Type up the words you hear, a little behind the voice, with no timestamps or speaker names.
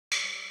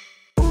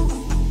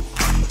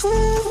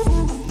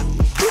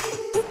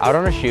Out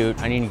on a shoot,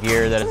 I need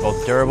gear that is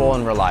both durable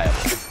and reliable.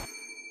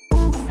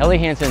 Helly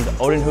Hansen's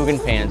Odin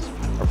Huginn pants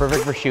are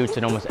perfect for shoots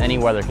in almost any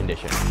weather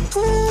condition.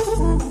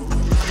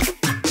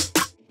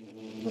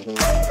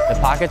 The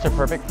pockets are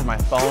perfect for my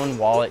phone,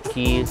 wallet,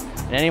 keys,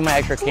 and any of my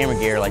extra camera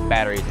gear like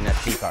batteries and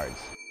SD cards.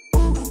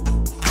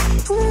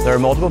 There are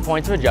multiple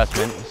points of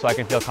adjustment so I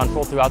can feel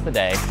comfortable throughout the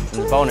day,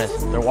 and the bonus,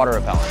 they're water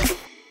repellent.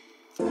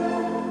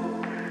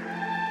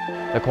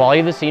 The quality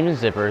of the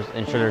seams and zippers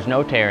ensure there's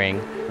no tearing,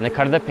 and the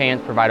cut of the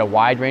pants provide a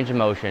wide range of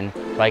motion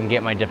so I can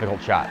get my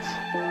difficult shots.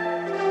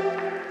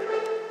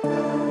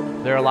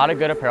 There are a lot of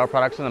good apparel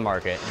products on the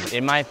market, and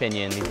in my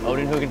opinion, these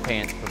Odin Huginn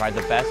pants provide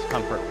the best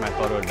comfort for my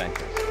photo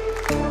adventure.